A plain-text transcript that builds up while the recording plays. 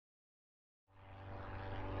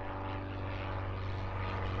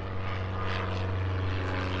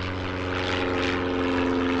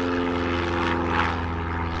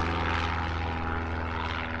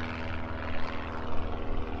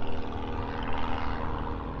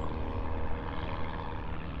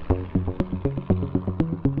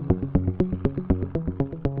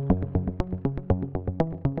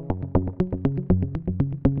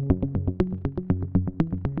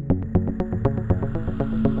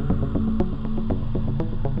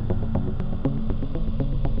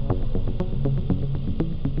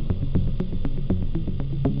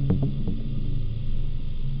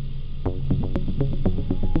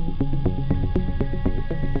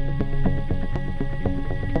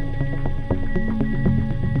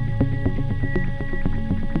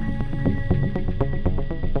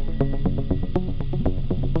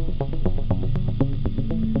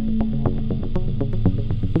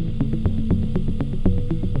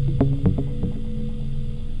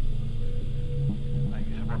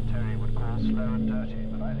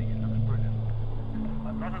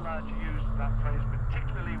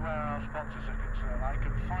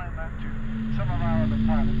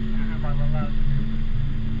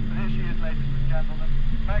gentlemen,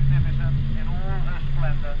 magnificent in all her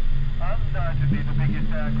splendour, undoubtedly the biggest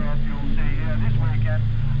aircraft you'll see here this weekend.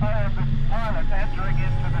 I am the pilot entering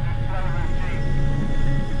into the display routine.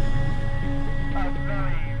 A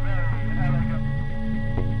very, very elegant.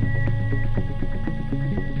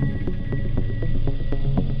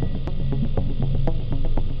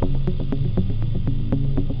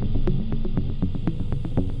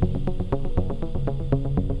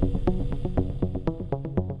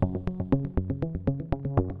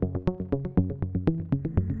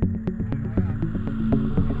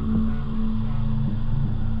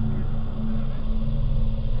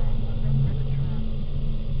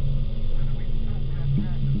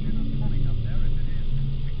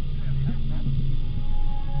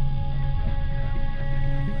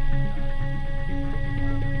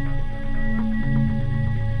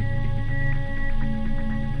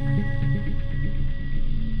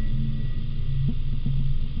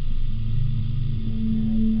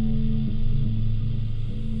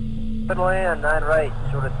 Land, 9 right,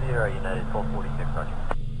 short of 0, United 1246, roger.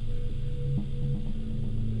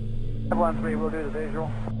 513, we'll do the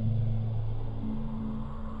visual.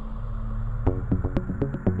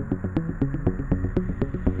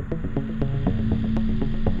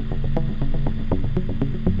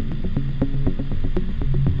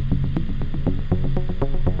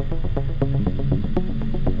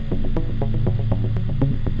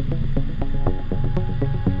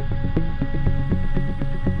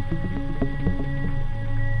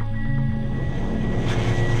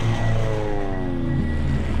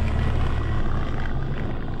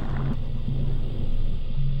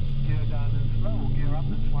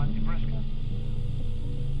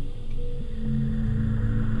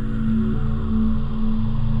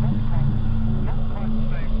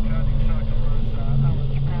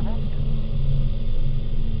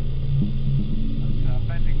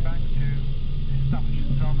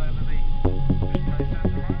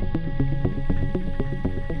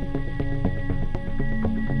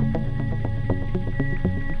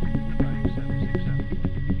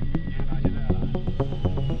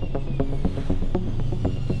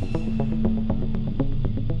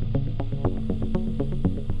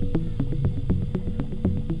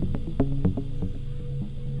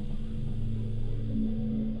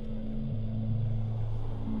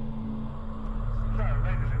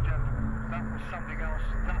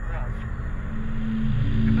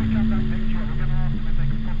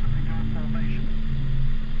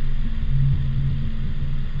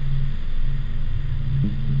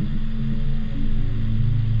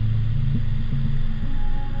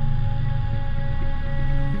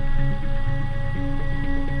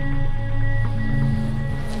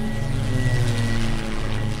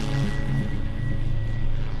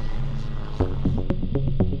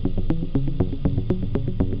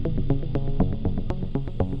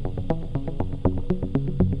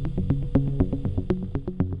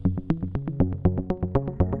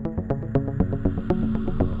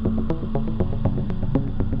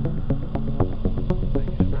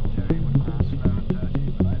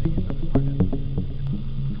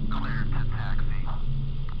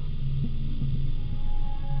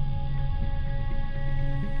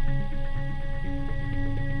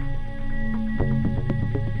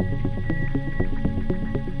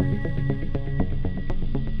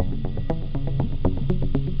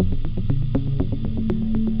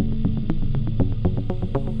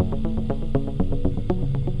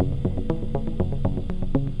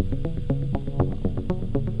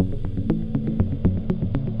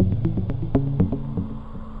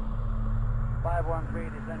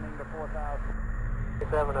 Descending to 4,000.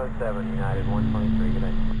 707, United 123, good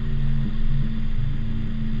night.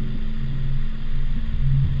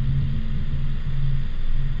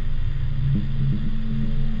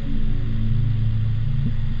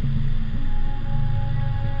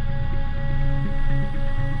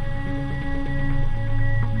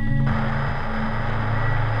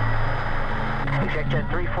 Jet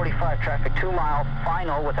 345, traffic 2 mile,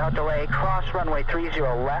 final without delay, cross runway 30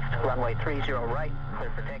 left, runway 30 right,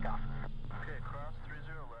 clear for takeoff.